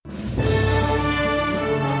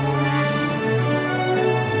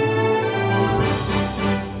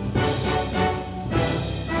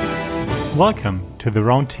Welcome to the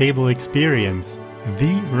Roundtable Experience,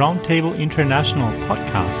 the Roundtable International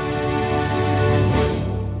podcast.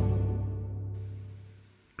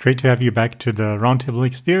 Great to have you back to the Roundtable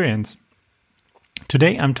Experience.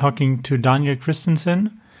 Today I'm talking to Daniel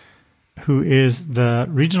Kristensen, who is the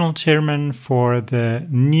regional chairman for the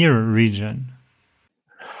NEAR region.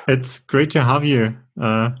 It's great to have you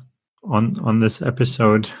on this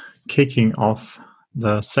episode, kicking off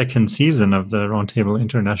the second season of the Roundtable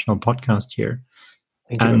International podcast here.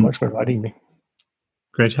 Thank you very much for inviting me.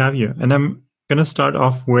 Great to have you. And I'm going to start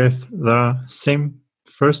off with the same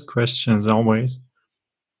first question as always.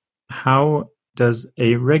 How does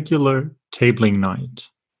a regular tabling night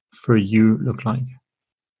for you look like?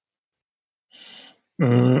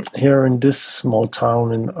 Here in this small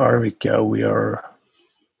town in Arvika, we are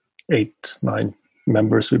 8-9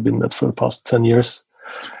 members. We've been there for the past 10 years.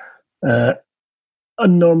 A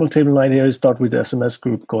normal table night here is start with the SMS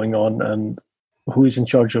group going on and who is in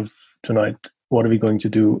charge of tonight, what are we going to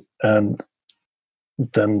do, and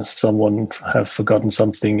then someone have forgotten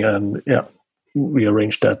something and we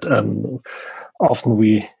arrange that, and often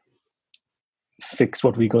we fix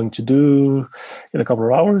what we're going to do in a couple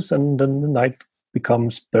of hours, and then the night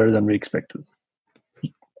becomes better than we expected,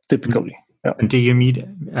 typically. Yeah. And do you meet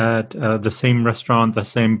at the same restaurant, the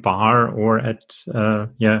same bar, or at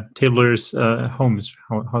tablers' homes?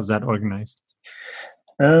 How's that organized?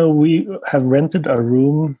 We have rented a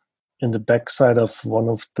room in the backside of one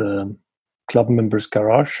of the club members'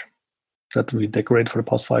 garage that we decorate for the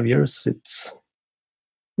past 5 years. It's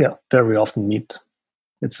there we often meet.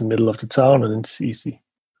 It's in the middle of the town and it's easy.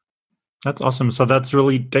 That's awesome. So that's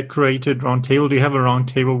really decorated round table. Do you have a round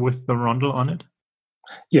table with the rondel on it?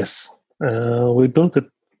 Yes. We built it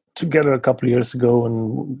together a couple of years ago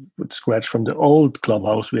and with scratch from the old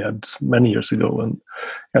clubhouse we had many years ago. And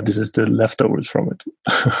this is the leftovers from it.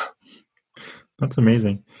 That's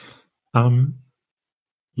amazing.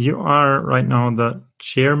 You are right now the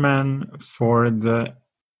chairman for the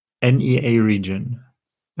NEA region.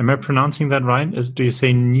 Am I pronouncing that right? Do you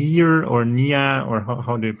say NEAR or NIA, or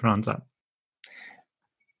how do you pronounce that?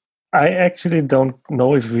 I actually don't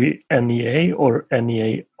know if we NEA or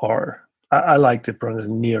NEAR. I like the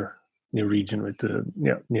pronunciation NEAR region with the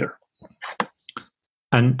NEAR.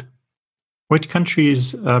 And which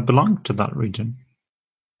countries belong to that region?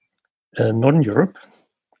 Northern Europe.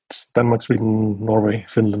 It's Denmark, Sweden, Norway,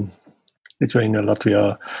 Finland, Lithuania,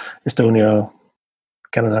 Latvia, Estonia,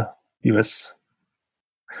 Canada, US,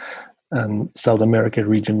 and South America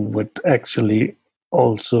region would actually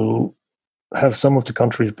also have some of the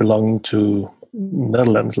countries belonging to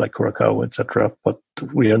Netherlands, like Curacao, etc. But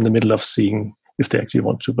we are in the middle of seeing if they actually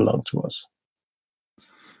want to belong to us.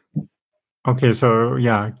 Okay, so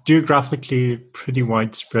geographically pretty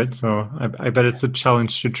widespread. So I bet it's a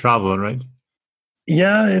challenge to travel, right?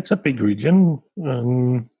 Yeah, it's a big region.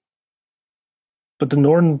 But the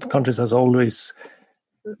northern countries has always,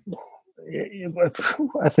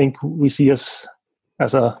 I think we see us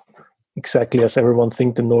as exactly as everyone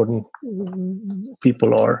thinks the northern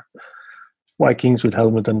people are. Vikings with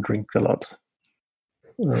helmet and drink a lot.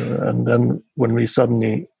 And then when we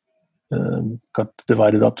suddenly got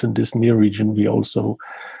divided up to this NEAR region, we also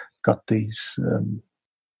got these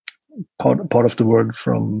part of the world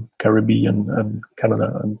from Caribbean and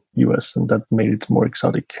Canada and US, and that made it more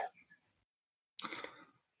exotic.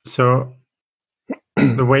 So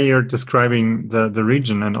the way you're describing the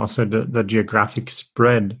region and also the geographic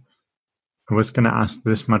spread, I was going to ask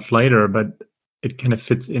this much later, but it kind of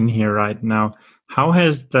fits in here right now. How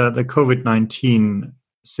has the COVID-19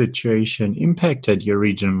 situation impacted your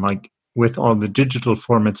region? Like with all the digital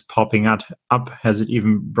formats popping up, has it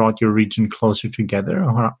even brought your region closer together,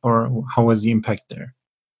 or how was the impact there?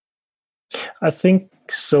 I think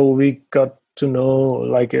so. We got to know,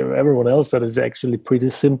 like everyone else, that it's actually pretty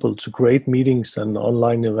simple to create meetings and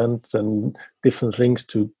online events and different things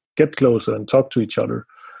to get closer and talk to each other.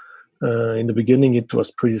 In the beginning, it was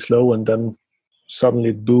pretty slow, and then suddenly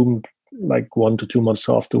it boomed like 1 to 2 months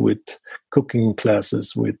after with cooking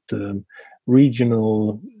classes, with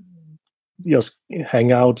regional just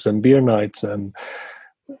hangouts and beer nights. And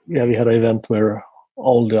we had an event where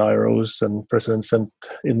all the IROs and presidents sent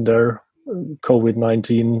in their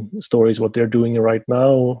COVID-19 stories, what they're doing right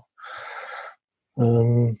now.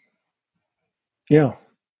 And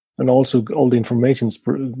also all the information's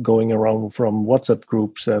going around from WhatsApp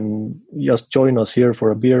groups, and just join us here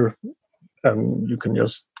for a beer and you can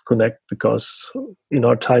just connect, because in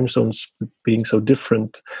our time zones being so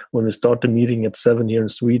different, when we start the meeting at 7 here in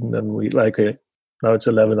Sweden and we now it's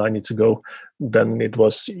 11, I need to go, then it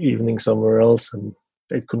was evening somewhere else and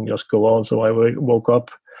it couldn't just go on. So I woke up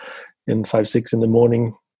in 5-6 in the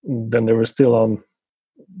morning. Then they were still on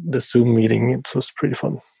the Zoom meeting. It was pretty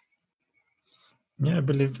fun. Yeah, I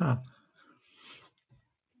believe that.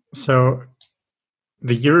 So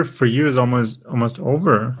the year for you is almost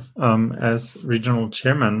over as regional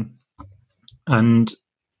chairman, and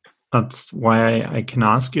that's why I can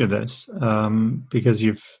ask you this, because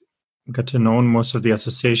you've got to know most of the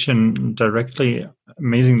association directly.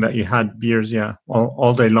 Amazing that you had beers,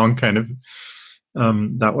 all day long, kind of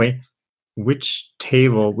that way. Which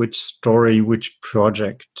table, which story, which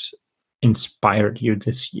project inspired you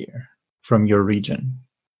this year from your region?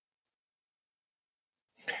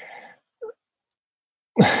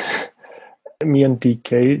 Me and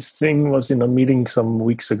DK's thing was in a meeting some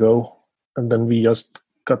weeks ago, and then we just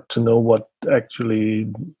got to know what actually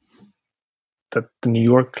that the New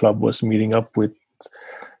York club was meeting up with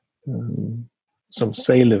some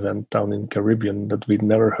sail event down in Caribbean that we'd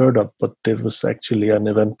never heard of, but it was actually an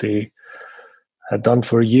event they had done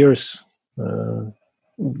for years. And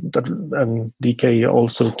DK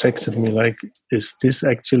also texted me like, is this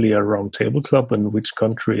actually a round table club, and which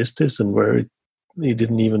country is this, and where he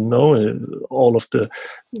didn't even know all of the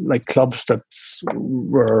like clubs that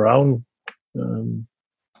were around, and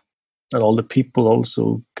all the people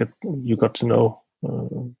also you got to know.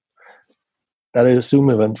 That Zoom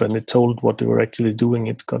event, when it told what they were actually doing,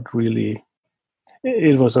 it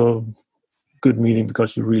was a good meeting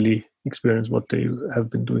because you really experience what they have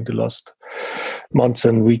been doing the last months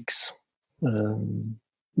and weeks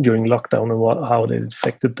during lockdown, and how it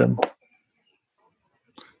affected them.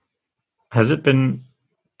 Has it been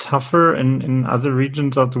tougher in other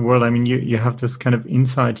regions of the world? I mean, you have this kind of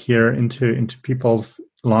insight here into people's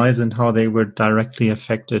lives and how they were directly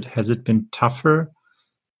affected. Has it been tougher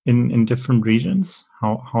in different regions,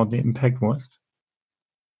 how the impact was?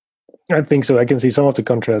 I think so. I can see some of the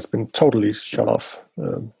country has been totally shut off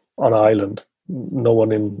on an island. No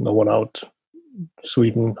one in, no one out.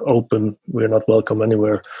 Sweden open. We're not welcome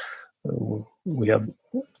anywhere. We have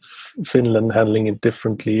Finland handling it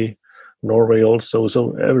differently. Norway also.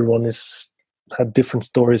 So everyone had different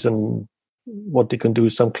stories and what they can do.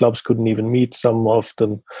 Some clubs couldn't even meet. Some of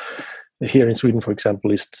them here in Sweden, for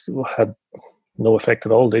example, had no effect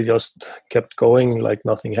at all. They just kept going like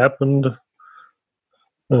nothing happened.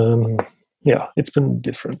 It's been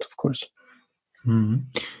different, of course. Mm-hmm.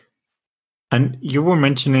 And you were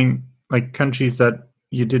mentioning like countries that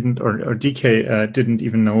you didn't, or DK didn't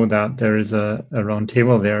even know that there is a round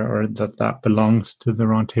table there, or that belongs to the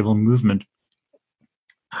round table movement.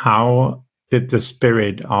 How did the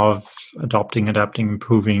spirit of adopting, adapting,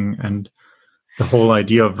 improving, and the whole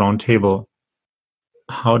idea of round table,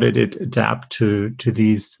 how did it adapt to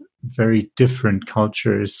these very different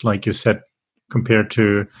cultures, like you said, compared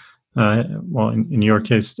to in your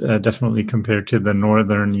case, definitely compared to the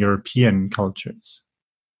Northern European cultures?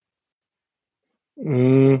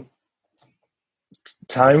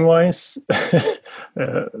 Time-wise,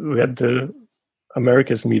 we had the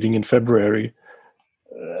Americas meeting in February,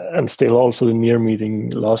 and still also the NEAR meeting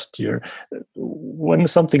last year. When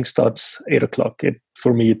something starts 8:00,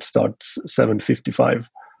 for me it starts 7:55.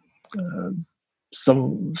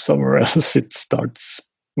 Somewhere else it starts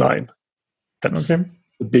 9. That's okay.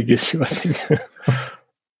 The big issue, I think.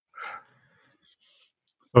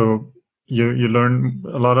 So you learn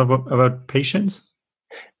a lot about patience?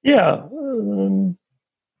 Yeah.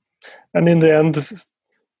 And in the end,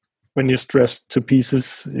 when you're stressed to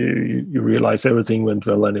pieces, you realize everything went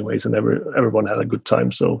well anyways, and everyone had a good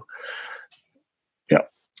time. So, yeah.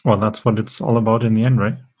 Well, that's what it's all about in the end,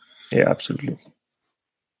 right? Yeah, absolutely.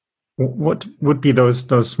 What would be those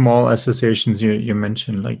small associations you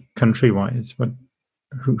mentioned, like country-wise?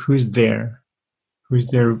 Who's there? Who's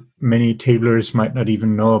there? Many tablers might not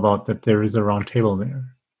even know about that there is a round table there.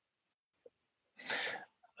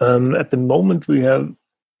 At the moment, we have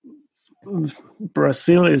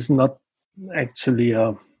Brazil is not actually.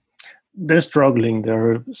 They're struggling.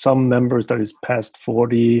 There are some members that is past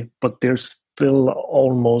 40, but they're still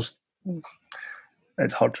almost.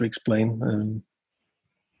 It's hard to explain.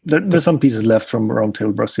 There's some pieces left from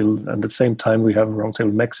Roundtable Brazil, and at the same time we have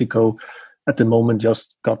Roundtable Mexico. At the moment,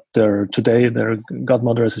 just got today. Their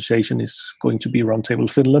Godmother Association is going to be Roundtable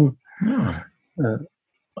Finland, and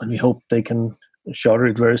we hope they can charter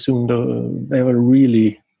it very soon. They have a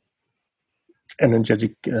really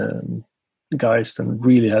energetic guys and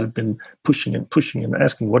really have been pushing and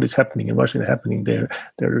asking what is happening and what's happening.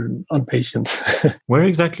 They're impatient. Where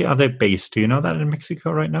exactly are they based? Do you know that in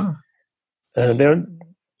Mexico right now? They're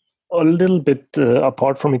a little bit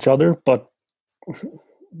apart from each other, but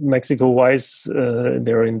Mexico-wise,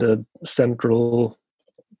 they're in the central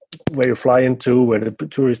where you fly into, where the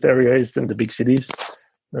tourist area is, in the big cities.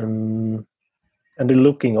 And they're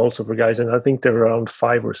looking also for guys, and I think they're around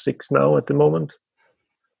 5 or 6 now at the moment.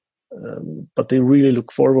 But they really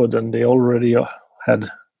look forward, and they already have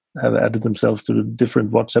added themselves to the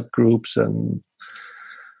different WhatsApp groups, and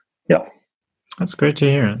yeah. That's great to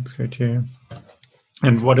hear. That's great to hear.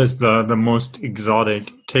 And what is the most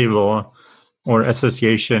exotic table or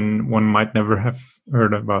association one might never have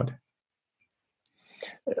heard about?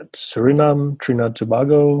 Suriname, Trinidad and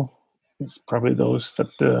Tobago. It's probably those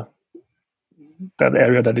that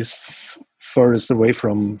area that is furthest away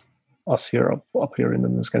from us here up here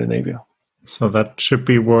in Scandinavia. So that should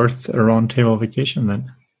be worth a round table vacation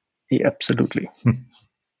then. Yeah, absolutely.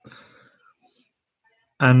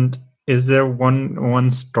 And is there one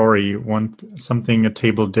story, something a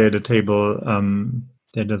table did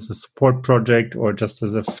as a support project or just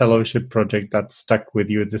as a fellowship project that stuck with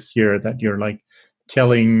you this year that you're like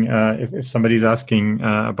telling, if somebody's asking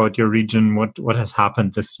about your region, what has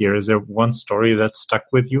happened this year? Is there one story that stuck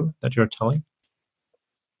with you that you're telling?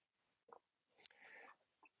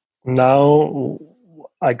 Now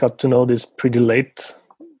I got to know this pretty late.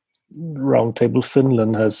 Roundtable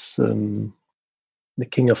Finland has the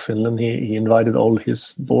King of Finland. He invited all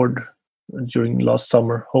his board during last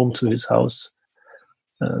summer home to his house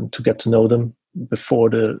to get to know them before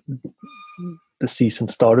the season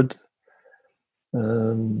started.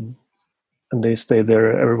 And they stayed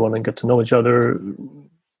there, everyone, and got to know each other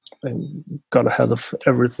and got ahead of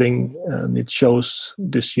everything. And it shows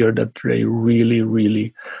this year that they really,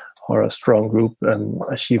 really are a strong group and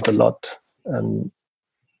achieved a lot. And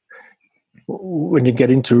when you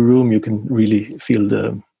get into a room, you can really feel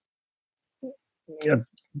the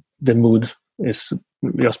mood is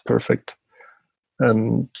just perfect.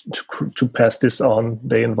 And to pass this on,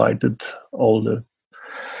 they invited all the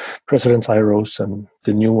president's heroes and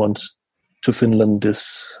the new ones to Finland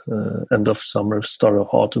this end of summer, start of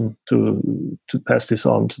autumn, to pass this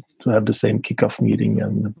on, to have the same kickoff meeting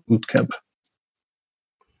and boot camp.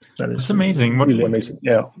 That's amazing. Really amazing.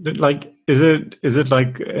 Yeah. Like, is it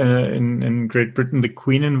like in Great Britain, the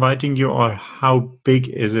Queen inviting you, or how big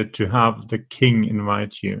is it to have the King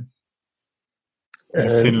invite you? In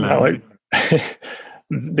Finland.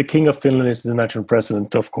 The King of Finland is the national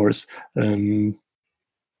president, of course,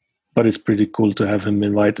 but it's pretty cool to have him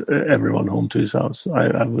invite everyone home to his house.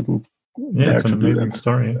 I wouldn't. Yeah, it's an amazing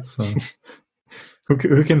story. So.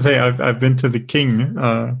 Who can say I've been to the King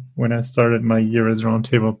when I started my year as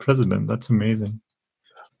Roundtable president? That's amazing.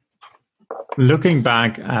 Looking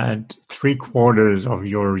back at 3/4 of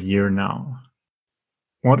your year now,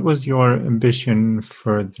 what was your ambition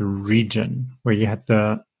for the region where you had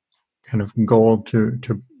the kind of goal to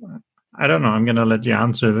I don't know, I'm going to let you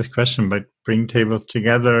answer this question, but bring tables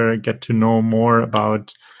together, get to know more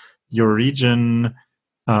about your region,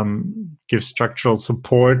 give structural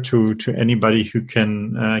support to anybody who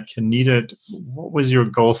can need it. What was your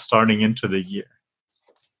goal starting into the year?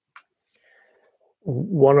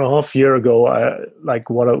 1.5 years ago,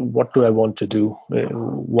 what do I want to do?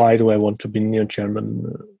 Why do I want to be near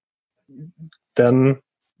chairman? Then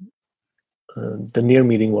the near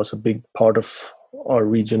meeting was a big part of our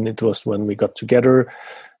region. It was when we got together.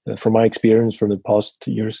 From my experience from the past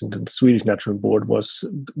years in the Swedish National Board was,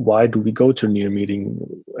 why do we go to a near meeting,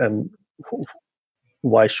 and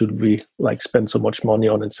why should we spend so much money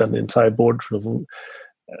on it, send the entire board through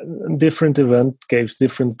different event, gave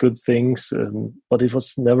different good things, but it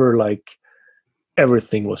was never like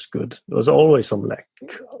everything was good. There was always some lack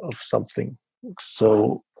of something.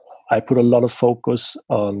 So I put a lot of focus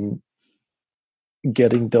on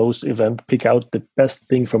getting those events, pick out the best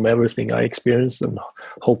thing from everything I experienced, and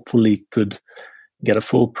hopefully could get a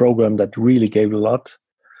full program that really gave a lot.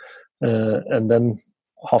 And then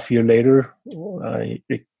half year later, I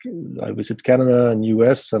visit Canada and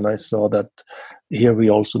US, and I saw that here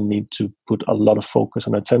we also need to put a lot of focus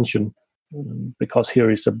and attention, because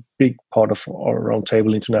here is a big part of our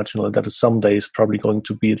Roundtable International that someday is probably going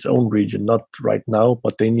to be its own region, not right now,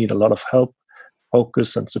 but they need a lot of help,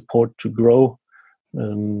 focus and support to grow.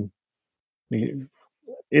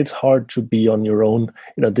 It's hard to be on your own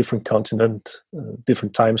in a different continent,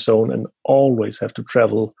 different time zone, and always have to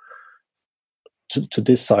travel to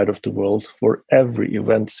this side of the world for every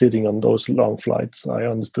event, sitting on those long flights. I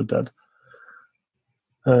understood that.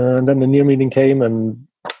 And then the near meeting came, and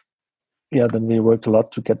then we worked a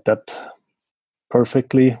lot to get that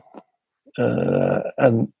perfectly.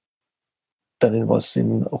 And then it was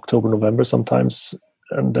in October, November sometimes,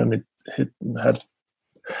 and then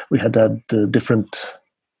we had different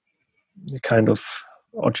kind of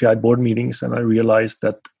RTI board meetings, and I realized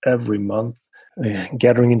that every month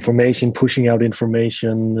gathering information, pushing out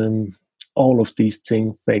information, all of these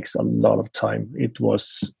things takes a lot of time. It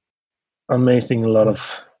was amazing, a lot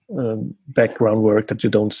of background work that you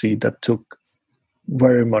don't see that took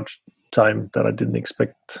very much time that I didn't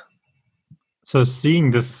expect. So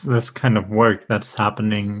seeing this kind of work that's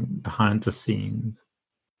happening behind the scenes,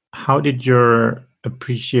 how did your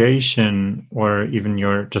appreciation or even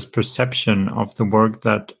your just perception of the work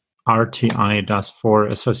that RTI does for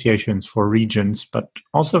associations, for regions, but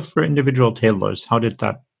also for individual tailors, how did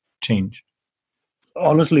that change?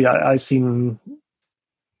 Honestly, I seen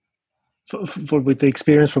with the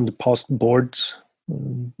experience from the past boards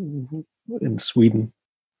in Sweden,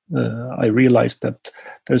 I realized that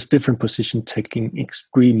there's different positions taking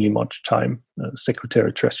extremely much time.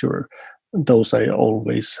 Secretary, treasurer, those I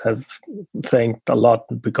always have thanked a lot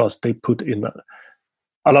because they put in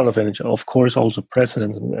a lot of energy. Of course, also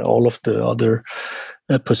presidents and all of the other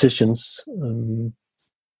positions.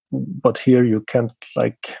 But here you can't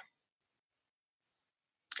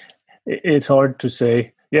it's hard to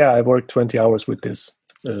say, yeah, I worked 20 hours with this.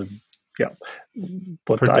 Yeah,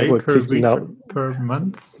 but per day, I worked per 15 week, hours per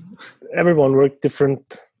month. Everyone worked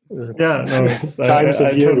different times of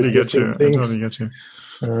I year totally with get you. different I things. totally get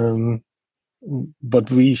you.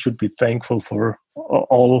 But we should be thankful for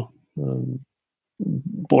all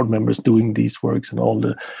board members doing these works and all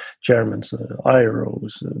the chairmen,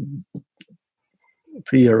 IROs,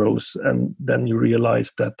 pre-ROs, and then you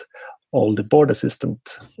realize that all the board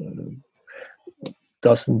assistant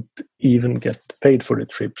doesn't even get paid for the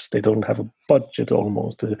trips. They don't have a budget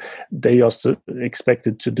almost. They are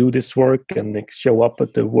expected to do this work and show up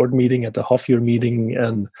at the board meeting, at the half-year meeting,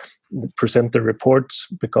 and present the reports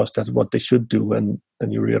because that's what they should do. And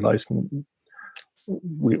then you realize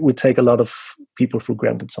we take a lot of people for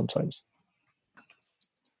granted sometimes.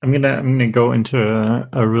 I'm gonna go into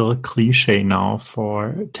a real cliche now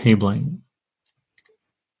for tabling.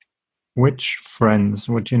 Which friends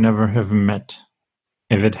would you never have met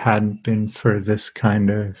if it hadn't been for this kind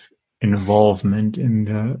of involvement in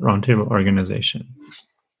the Roundtable organization?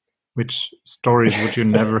 Which stories would you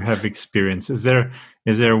never have experienced? Is there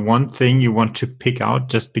one thing you want to pick out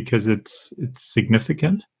just because it's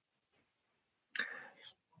significant?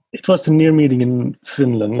 It was the near meeting in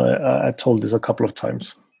Finland. I told this a couple of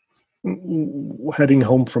times. Heading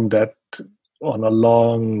home from that on a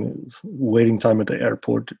long waiting time at the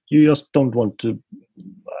airport, you just don't want to.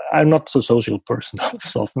 I'm not a social person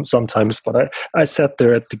sometimes, but I sat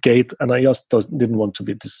there at the gate and I just didn't want to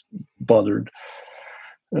be this bothered.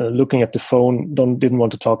 Looking at the phone, didn't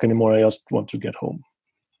want to talk anymore. I just want to get home.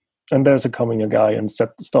 And there's a guy and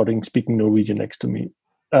starting speaking Norwegian next to me.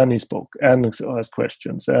 And he spoke and asked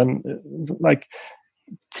questions. And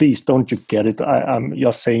please, don't you get it? I'm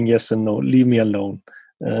just saying yes and no. Leave me alone.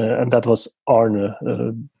 And that was Arne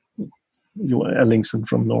Ellingsen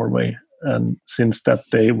from Norway. And since that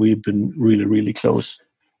day, we've been really, really close.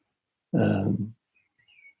 I'm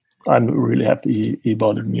really happy he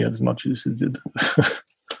bothered me as much as he did.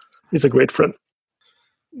 He's a great friend.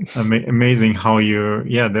 Amazing how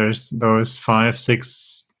there's those 5,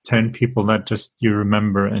 6, 10 people that just you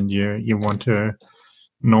remember and you want to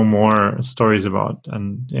know more stories about.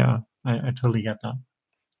 And yeah, I totally get that.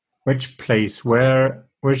 Which place,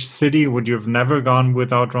 which city would you have never gone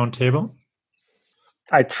without Roundtable?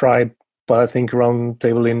 I tried, but I think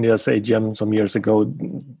Roundtable India's AGM some years ago,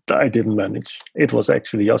 I didn't manage. It was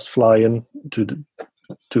actually just flying to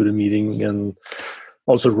the meeting, and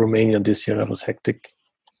also Romania this year. That was hectic.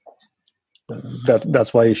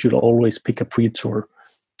 That's why you should always pick a pre-tour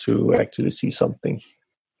to actually see something.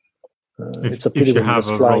 It's a pity when you have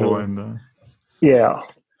a role in the. Yeah.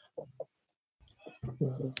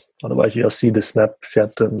 Otherwise, you'll see the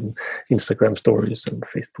Snapchat and Instagram stories and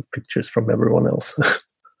Facebook pictures from everyone else.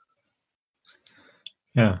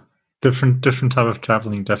 Yeah, different type of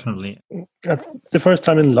traveling, definitely. The first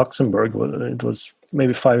time in Luxembourg, it was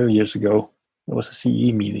maybe 5 years ago. There was a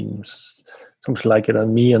CE meeting, something like it,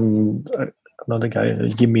 and me and another guy,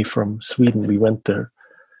 Jimmy from Sweden, we went there.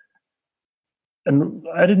 And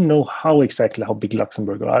I didn't know how big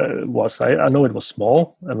Luxembourg was. I know it was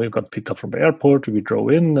small, and we got picked up from the airport. We drove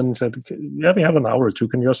in and said, yeah, we have an hour or two.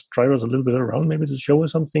 Can you just drive us a little bit around, maybe to show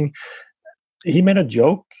us something? He made a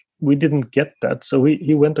joke. We didn't get that. So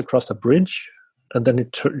he went across a bridge, and then he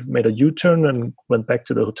made a U-turn and went back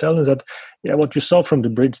to the hotel and said, yeah, what you saw from the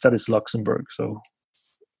bridge, that is Luxembourg. So,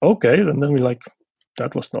 okay. And then we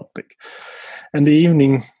that was not big. And the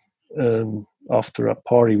evening, after a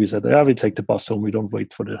party, we said, yeah, we take the bus home. We don't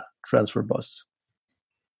wait for the transfer bus.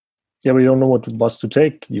 Yeah, we don't know what bus to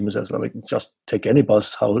take. You says, like, just take any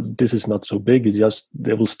bus. How this is not so big. It's just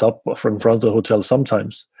they will stop in front of the hotel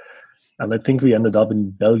sometimes. And I think we ended up in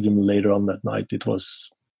Belgium later on that night. It was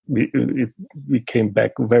we came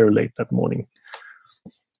back very late that morning.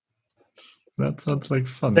 That sounds like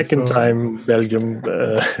fun. Second time Belgium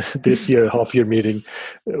this year, half-year meeting,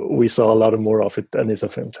 we saw a lot more of it, and it's a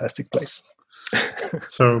fantastic place.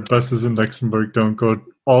 So buses in Luxembourg don't go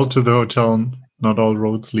all to the hotel. Not all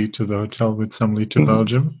roads lead to the hotel, with some lead to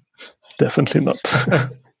Belgium. Definitely not.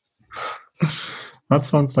 That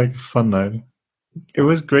sounds like a fun night. It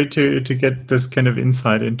was great to get this kind of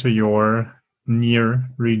insight into your near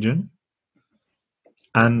region.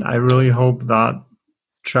 And I really hope that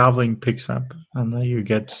traveling picks up and that you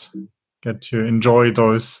get to enjoy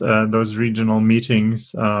those regional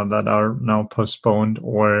meetings that are now postponed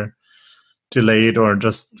or delayed, or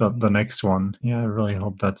just the next one. Yeah, I really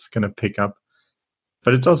hope that's going to pick up.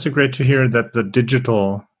 But it's also great to hear that the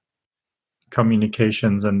digital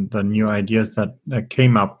communications and the new ideas that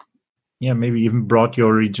came up, maybe even brought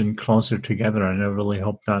your region closer together. And I really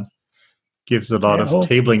hope that gives a lot of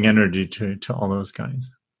tabling energy to all those guys.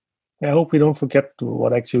 I hope we don't forget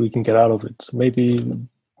what actually we can get out of it. Maybe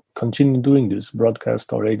continue doing this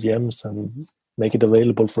broadcast or AGMs and make it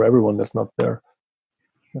available for everyone that's not there.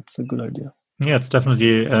 That's a good idea. Yeah, it's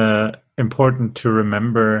definitely important to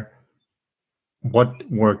remember what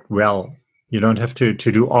worked well. You don't have to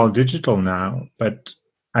do all digital now, but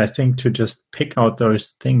I think to just pick out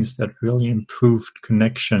those things that really improved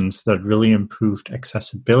connections, that really improved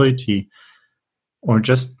accessibility, or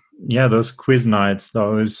just, those quiz nights,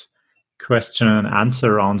 those question and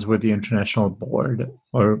answer rounds with the international board,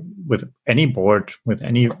 or with any board, with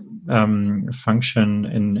any function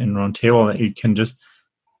in Roundtable, that you can just,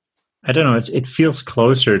 I don't know, it feels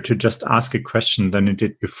closer to just ask a question than it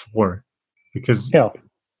did before. Because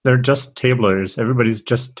they're just tablers. Everybody's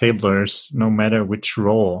just tablers, no matter which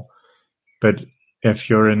role. But if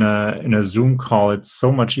you're in a Zoom call, it's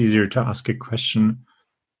so much easier to ask a question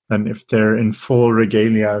than if they're in full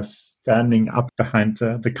regalia, standing up behind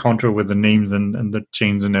the counter with the names and the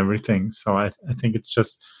chains and everything. So I think it's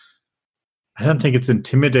just, I don't think it's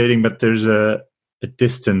intimidating, but there's a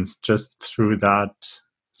distance just through that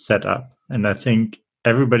setup. And I think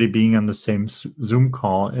everybody being on the same Zoom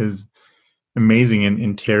call is amazing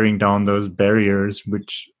in tearing down those barriers,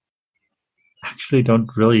 which actually don't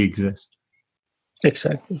really exist.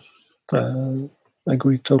 Exactly. I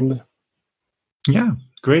agree totally. Yeah,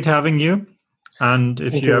 great having you. And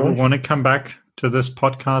if you ever want to come back to this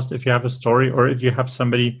podcast, if you have a story, or if you have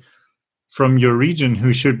somebody from your region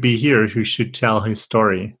who should be here, who should tell his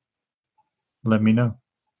story, let me know.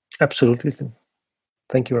 Absolutely.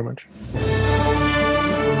 Thank you very much.